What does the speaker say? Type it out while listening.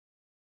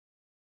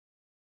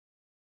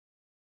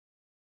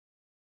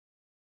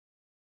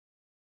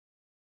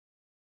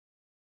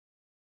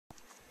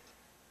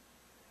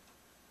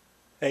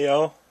Hey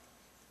y'all,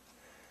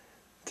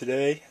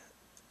 today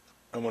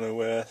I'm going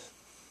to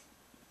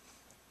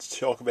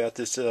talk about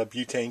this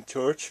butane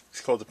torch.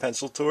 It's called the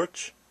pencil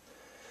torch,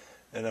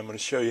 and I'm going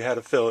to show you how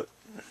to fill it.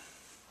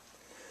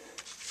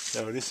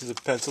 Now this is a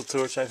pencil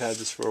torch. I've had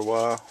this for a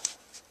while.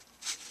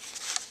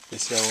 They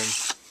sell them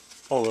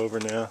all over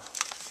now.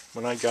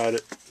 When I got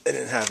it, they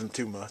didn't have them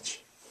too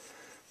much.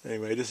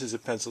 Anyway, this is a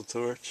pencil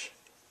torch.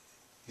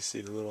 You see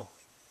the little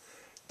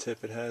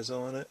tip it has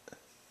on it.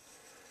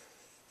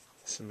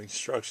 Some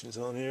instructions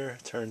on here.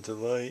 Turn to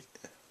light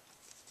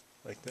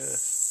like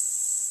this.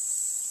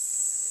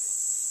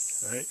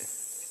 Right?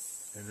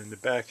 And in the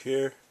back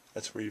here,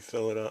 that's where you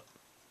fill it up.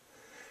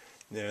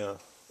 Now,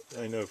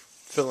 I know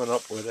filling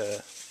up with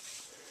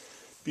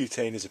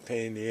butane is a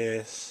pain in the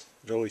ass.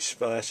 It always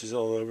splashes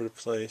all over the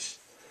place.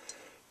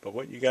 But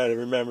what you got to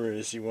remember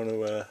is you want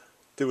to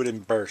do it in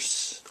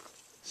bursts.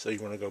 So you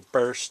want to go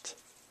burst,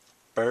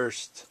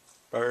 burst,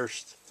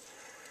 burst,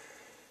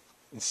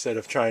 instead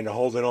of trying to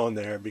hold it on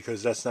there,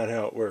 because that's not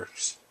how it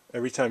works.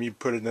 Every time you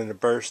put it in a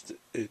burst,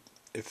 it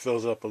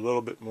fills up a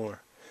little bit more.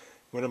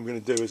 What I'm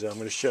going to do is I'm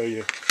going to show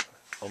you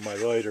on my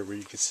lighter where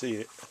you can see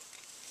it.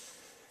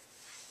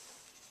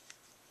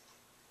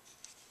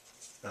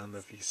 I don't know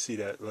if you can see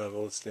that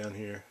level, it's down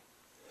here.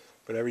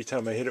 But every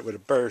time I hit it with a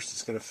burst,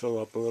 it's going to fill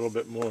up a little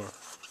bit more.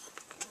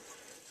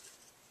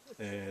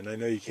 And I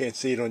know you can't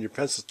see it on your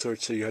pencil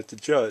torch, so you have to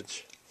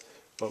judge.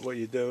 But what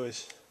you do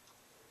is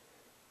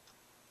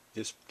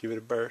just give it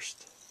a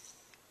burst.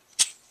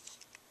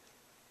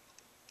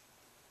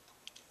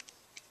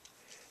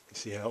 You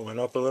see how it went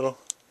up a little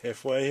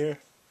halfway here?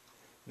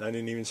 And I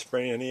didn't even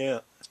spray any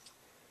out.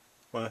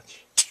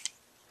 Watch.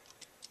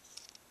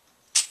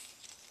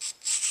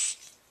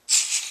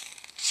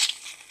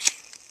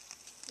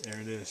 There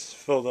it is,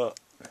 filled up.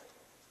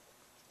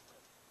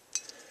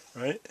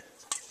 Right?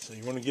 So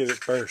you want to give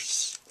it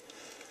bursts.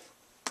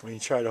 When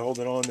you try to hold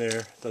it on there,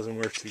 it doesn't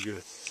work too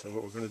good. So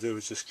what we're going to do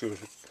is just give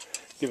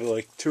it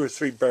like 2 or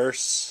 3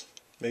 bursts.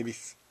 Maybe,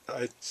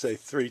 I'd say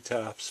 3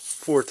 tops,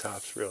 4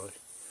 tops really.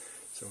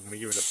 So I'm going to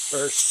give it a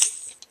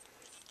burst.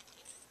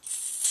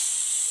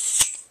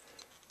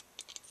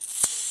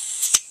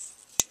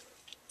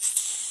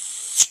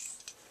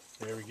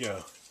 There we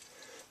go.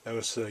 That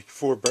was like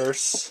 4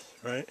 bursts,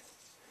 right?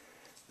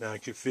 Now I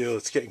can feel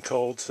it's getting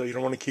cold, so you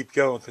don't want to keep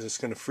going because it's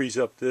going to freeze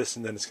up this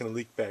and then it's going to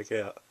leak back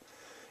out,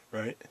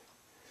 right?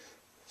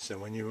 So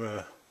when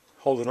you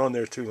hold it on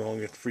there too long,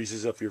 it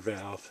freezes up your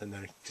valve and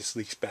then it just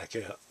leaks back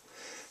out.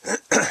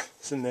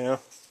 So now,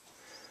 it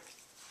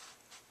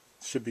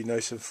should be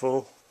nice and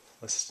full.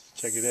 Let's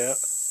check it out.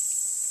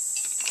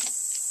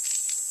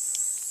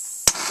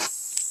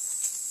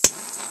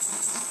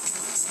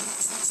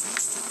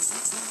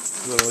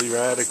 A little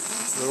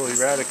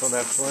erratic on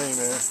that flame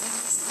there.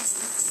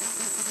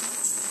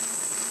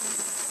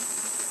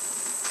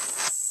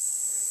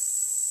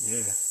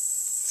 Yeah,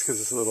 it's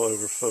because it's a little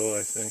overfull,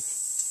 I think.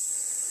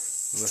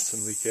 Let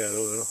some leak out a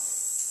little.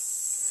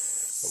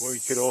 But what you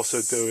could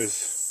also do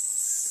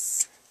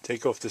is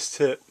take off this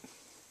tip,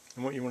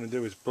 and what you want to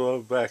do is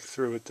blow back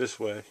through it this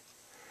way.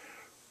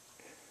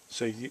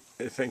 So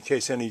if in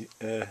case any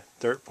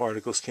dirt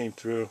particles came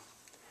through.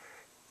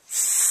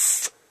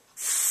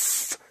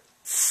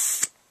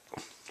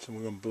 So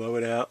we're going to blow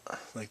it out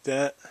like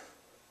that.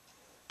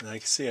 And I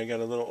can see I got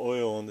a little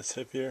oil on the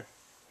tip here.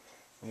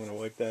 I'm going to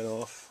wipe that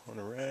off on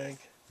a rag.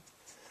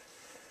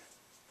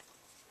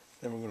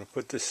 Then we're going to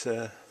put this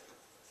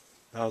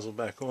nozzle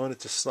back on. It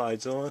just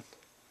slides on.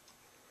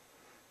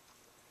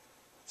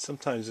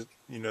 Sometimes,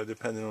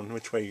 depending on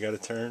which way you got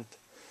it turned,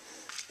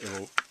 it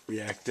will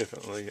react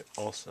differently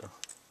also.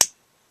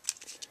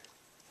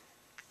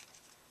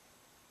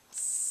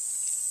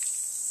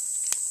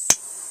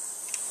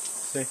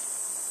 See?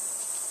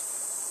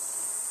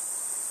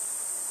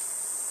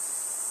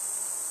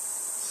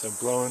 So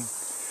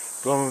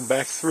blowing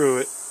back through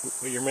it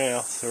with your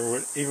mouth,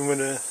 or even with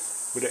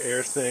an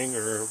air thing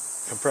or a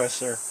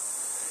compressor,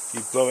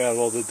 you blow out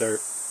all the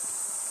dirt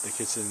that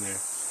gets in there.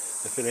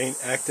 If it ain't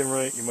acting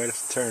right, you might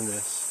have to turn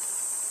this.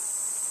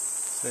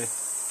 See?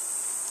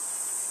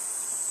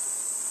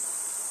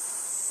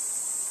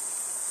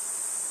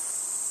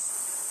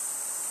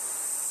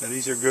 Now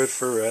these are good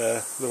for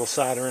little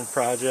soldering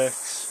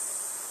projects.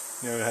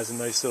 It has a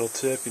nice little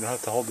tip. You don't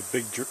have to hold a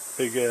big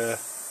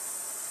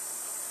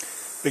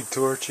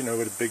torch,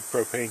 with a big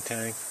propane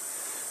tank.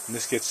 And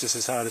this gets just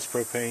as hot as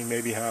propane,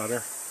 maybe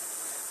hotter.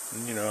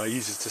 And, I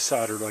use it to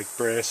solder like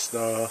brass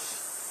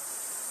stuff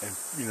and,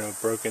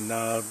 broken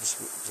knobs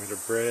with a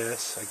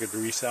brass. I could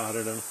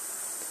resolder them,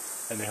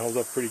 and they hold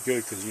up pretty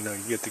good because, you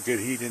get the good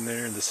heat in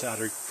there and the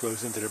solder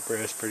flows into the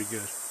brass pretty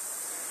good.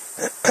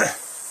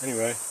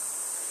 Anyway,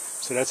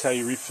 so that's how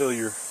you refill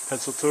your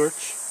pencil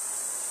torch.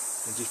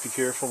 And just be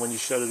careful when you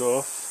shut it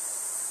off.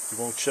 It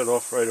won't shut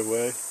off right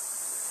away.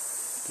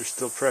 There's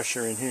still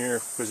pressure in here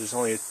because there's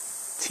only a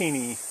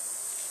teeny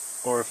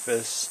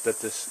orifice that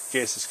this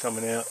gas is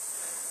coming out.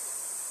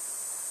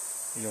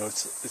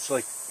 It's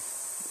like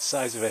the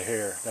size of a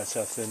hair. That's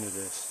how thin it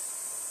is.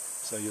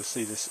 So you'll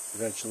see this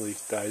eventually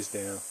dies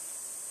down.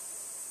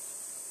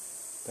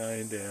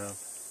 dying down.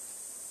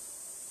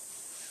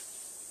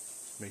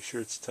 Make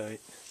sure it's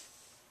tight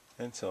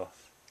and soft.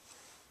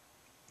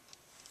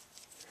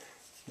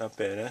 Not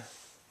bad, huh?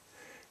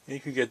 And you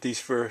can get these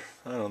for,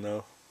 I don't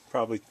know,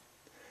 probably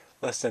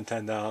less than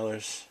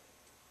 $10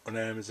 on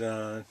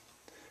Amazon,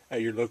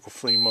 at your local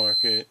flea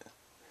market.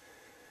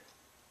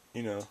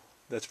 You know,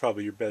 that's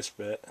probably your best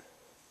bet.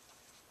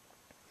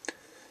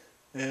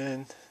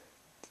 And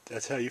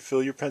that's how you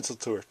fill your pencil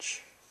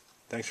torch.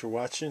 Thanks for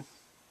watching.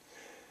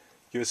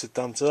 Give us a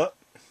thumbs up.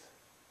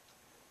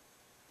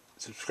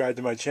 Subscribe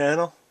to my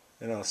channel.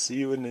 And I'll see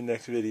you in the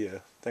next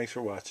video. Thanks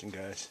for watching,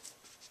 guys.